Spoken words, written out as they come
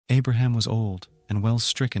Abraham was old and well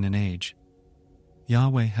stricken in age.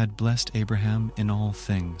 Yahweh had blessed Abraham in all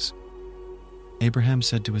things. Abraham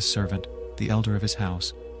said to his servant, the elder of his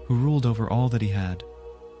house, who ruled over all that he had,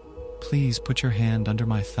 "Please put your hand under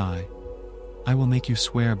my thigh. I will make you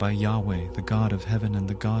swear by Yahweh, the God of heaven and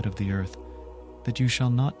the God of the earth, that you shall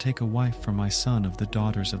not take a wife for my son of the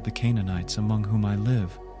daughters of the Canaanites among whom I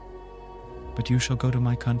live. But you shall go to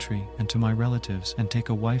my country and to my relatives and take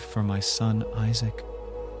a wife for my son Isaac."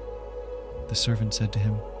 The servant said to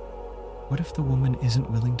him, "What if the woman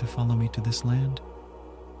isn't willing to follow me to this land?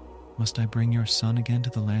 Must I bring your son again to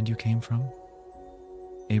the land you came from?"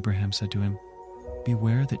 Abraham said to him,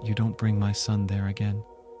 "Beware that you don't bring my son there again.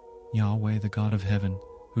 Yahweh, the God of heaven,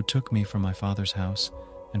 who took me from my father's house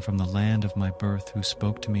and from the land of my birth, who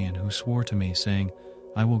spoke to me and who swore to me, saying,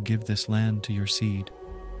 'I will give this land to your seed.'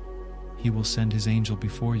 He will send his angel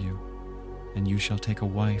before you, and you shall take a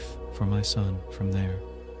wife for my son from there.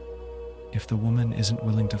 If the woman isn't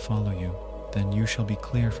willing to follow you, then you shall be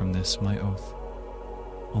clear from this my oath.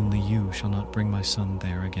 Only you shall not bring my son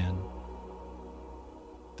there again."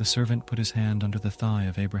 The servant put his hand under the thigh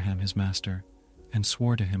of Abraham his master, and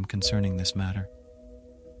swore to him concerning this matter.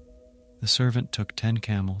 The servant took 10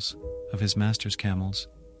 camels of his master's camels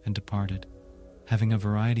and departed, having a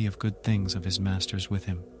variety of good things of his master's with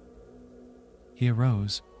him. He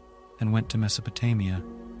arose and went to Mesopotamia,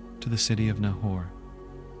 to the city of Nahor.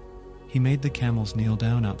 He made the camels kneel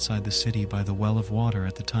down outside the city by the well of water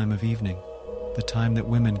at the time of evening, the time that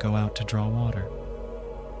women go out to draw water.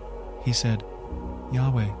 He said,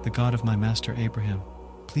 "Yahweh, the God of my master Abraham,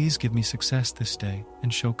 please give me success this day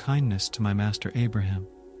and show kindness to my master Abraham.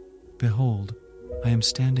 Behold, I am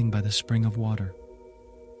standing by the spring of water.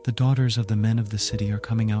 The daughters of the men of the city are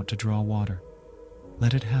coming out to draw water.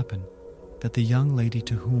 Let it happen that the young lady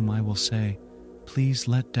to whom I will say, 'Please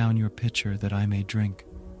let down your pitcher that I may drink,'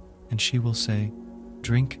 and she will say,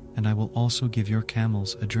 'Drink, and I will also give your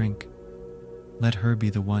camels a drink,' let her be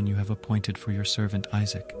the one you have appointed for your servant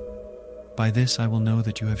Isaac. By this I will know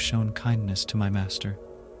that you have shown kindness to my master."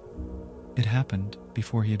 It happened,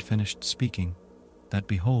 before he had finished speaking, that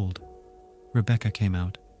behold, Rebekah came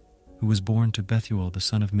out, who was born to Bethuel the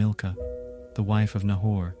son of Milcah, the wife of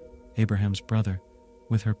Nahor, Abraham's brother,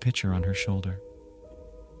 with her pitcher on her shoulder.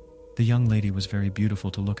 The young lady was very beautiful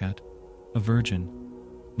to look at, a virgin,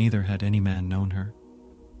 neither had any man known her.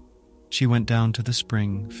 She went down to the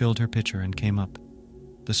spring, filled her pitcher, and came up.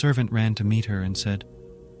 The servant ran to meet her and said,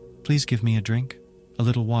 "Please give me a drink, a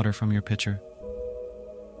little water from your pitcher."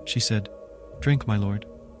 She said, "Drink, my lord."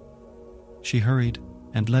 She hurried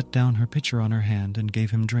and let down her pitcher on her hand and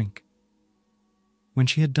gave him drink. When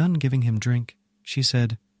she had done giving him drink, she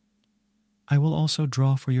said, "I will also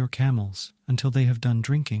draw for your camels until they have done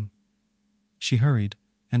drinking." She hurried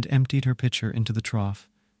and emptied her pitcher into the trough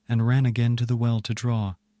and ran again to the well to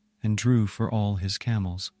draw, and drew for all his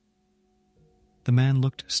camels. The man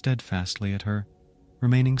looked steadfastly at her,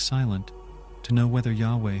 remaining silent, to know whether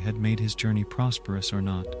Yahweh had made his journey prosperous or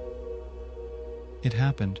not. It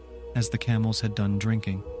happened, as the camels had done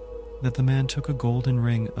drinking, that the man took a golden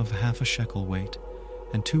ring of 1/2 shekel weight,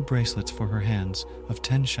 and 2 bracelets for her hands of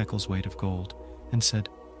 10 shekels weight of gold, and said,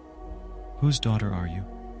 "Whose daughter are you?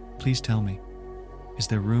 Please tell me. Is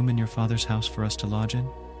there room in your father's house for us to lodge in?"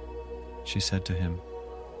 She said to him,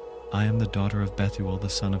 "I am the daughter of Bethuel the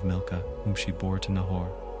son of Milcah, whom she bore to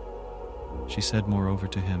Nahor." She said moreover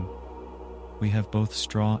to him, "We have both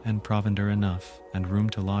straw and provender enough, and room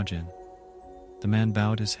to lodge in." The man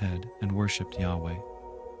bowed his head and worshipped Yahweh.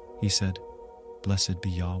 He said, "Blessed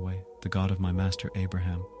be Yahweh, the God of my master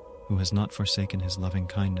Abraham, who has not forsaken his loving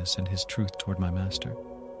kindness and his truth toward my master.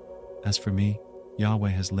 As for me, Yahweh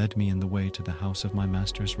has led me in the way to the house of my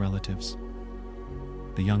master's relatives."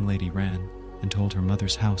 The young lady ran and told her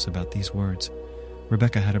mother's house about these words.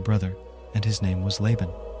 Rebekah had a brother, and his name was Laban.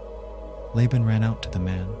 Laban ran out to the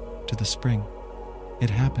man, to the spring. It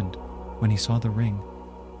happened, when he saw the ring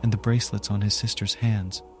and the bracelets on his sister's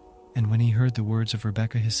hands, and when he heard the words of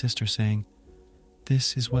Rebekah his sister saying,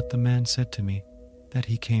 "This is what the man said to me," that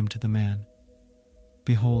he came to the man.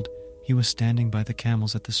 Behold, he was standing by the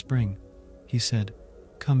camels at the spring. He said,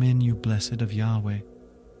 "Come in, you blessed of Yahweh.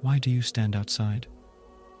 Why do you stand outside?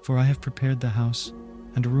 For I have prepared the house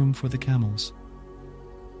and a room for the camels."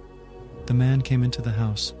 The man came into the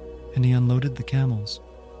house, and he unloaded the camels.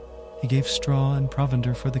 He gave straw and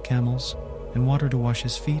provender for the camels, and water to wash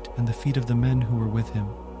his feet and the feet of the men who were with him.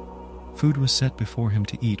 Food was set before him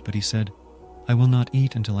to eat, but he said, "I will not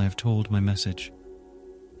eat until I have told my message."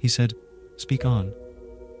 He said, "Speak on."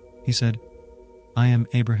 He said, "I am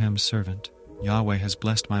Abraham's servant. Yahweh has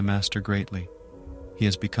blessed my master greatly. He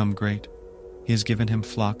has become great. He has given him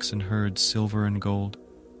flocks and herds, silver and gold,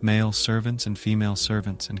 male servants and female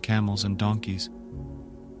servants, and camels and donkeys.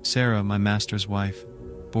 Sarah, my master's wife,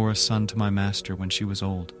 bore a son to my master when she was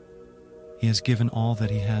old. He has given all that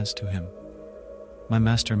he has to him. My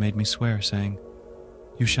master made me swear, saying,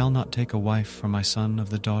 You shall not take a wife for my son of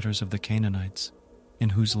the daughters of the Canaanites, in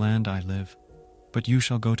whose land I live, but you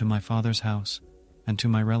shall go to my father's house and to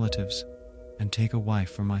my relatives, and take a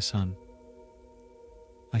wife for my son.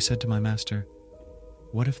 I said to my master,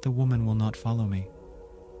 What if the woman will not follow me?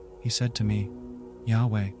 He said to me,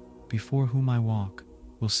 Yahweh, before whom I walk,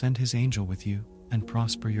 will send his angel with you and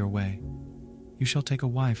prosper your way. You shall take a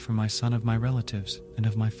wife for my son of my relatives and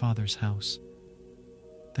of my father's house.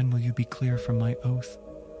 Then will you be clear from my oath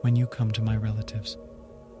when you come to my relatives?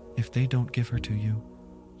 If they don't give her to you,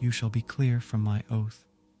 you shall be clear from my oath.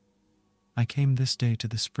 I came this day to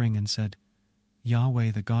the spring and said,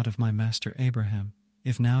 Yahweh, the God of my master Abraham,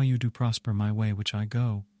 if now you do prosper my way which I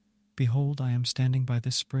go, behold, I am standing by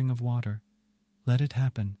this spring of water. Let it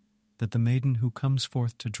happen that the maiden who comes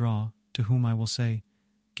forth to draw, to whom I will say,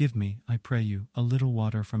 Give me, I pray you, a little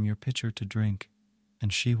water from your pitcher to drink,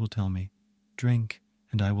 and she will tell me, Drink,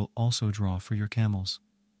 and I will also draw for your camels.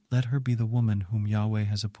 Let her be the woman whom Yahweh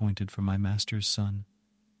has appointed for my master's son.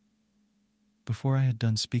 Before I had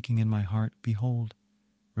done speaking in my heart, behold,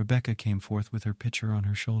 Rebekah came forth with her pitcher on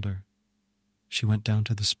her shoulder. She went down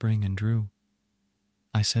to the spring and drew.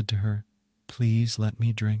 I said to her, Please let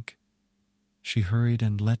me drink. She hurried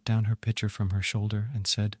and let down her pitcher from her shoulder and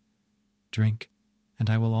said, Drink, and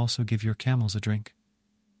I will also give your camels a drink.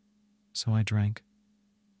 So I drank,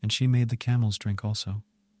 and she made the camels drink also.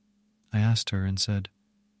 I asked her and said,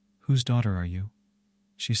 Whose daughter are you?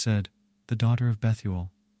 She said, The daughter of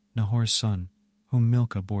Bethuel, Nahor's son, whom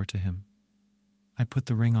Milcah bore to him. I put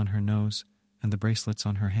the ring on her nose and the bracelets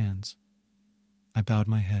on her hands. I bowed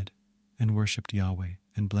my head and worshipped Yahweh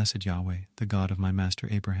and blessed Yahweh, the God of my master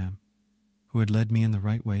Abraham, who had led me in the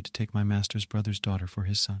right way to take my master's brother's daughter for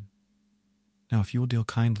his son. Now if you will deal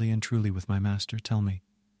kindly and truly with my master, tell me.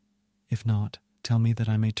 If not, tell me that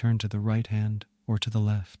I may turn to the right hand or to the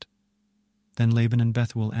left. Then Laban and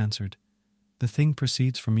Bethuel answered, The thing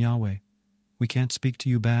proceeds from Yahweh. We can't speak to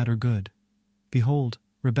you bad or good. Behold,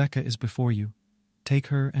 Rebekah is before you. Take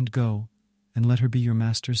her and go, and let her be your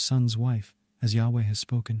master's son's wife, as Yahweh has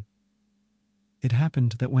spoken. It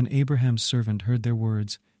happened that when Abraham's servant heard their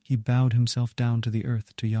words, he bowed himself down to the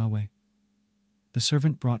earth to Yahweh. The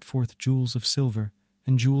servant brought forth jewels of silver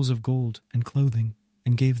and jewels of gold and clothing,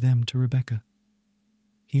 and gave them to Rebekah.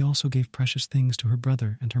 He also gave precious things to her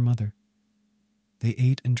brother and her mother. They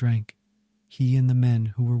ate and drank, he and the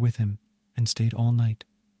men who were with him, and stayed all night.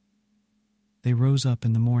 They rose up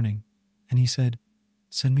in the morning, and he said,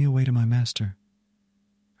 Send me away to my master.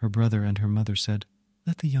 Her brother and her mother said,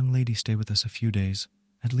 Let the young lady stay with us a few days,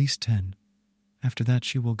 at least 10. After that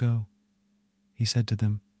she will go. He said to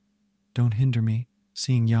them, Don't hinder me,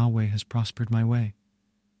 seeing Yahweh has prospered my way.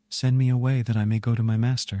 Send me away that I may go to my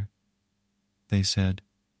master. They said,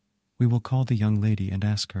 We will call the young lady and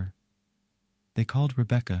ask her. They called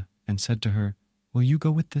Rebekah and said to her, Will you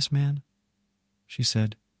go with this man? She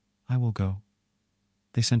said, I will go.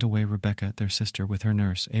 They sent away Rebekah, their sister, with her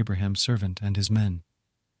nurse, Abraham's servant, and his men.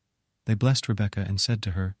 They blessed Rebekah and said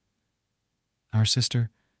to her, Our sister,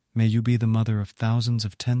 may you be the mother of thousands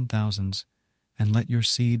of 10,000s, and let your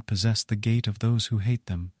seed possess the gate of those who hate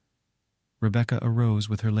them. Rebekah arose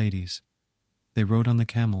with her ladies. They rode on the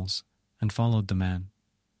camels and followed the man.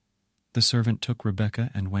 The servant took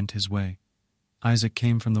Rebekah and went his way. Isaac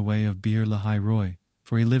came from the way of Beer Lahai Roi,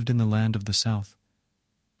 for he lived in the land of the south.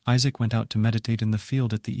 Isaac went out to meditate in the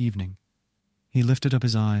field at the evening. He lifted up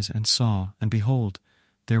his eyes and saw, and behold,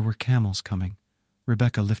 there were camels coming.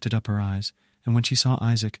 Rebekah lifted up her eyes, and when she saw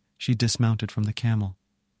Isaac, she dismounted from the camel.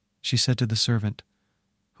 She said to the servant,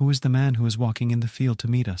 Who is the man who is walking in the field to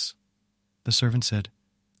meet us? The servant said,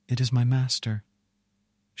 It is my master.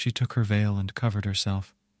 She took her veil and covered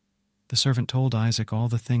herself. The servant told Isaac all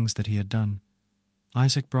the things that he had done.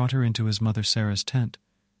 Isaac brought her into his mother Sarah's tent,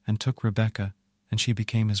 and took Rebekah, and she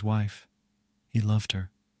became his wife. He loved her.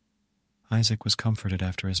 Isaac was comforted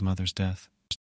after his mother's death.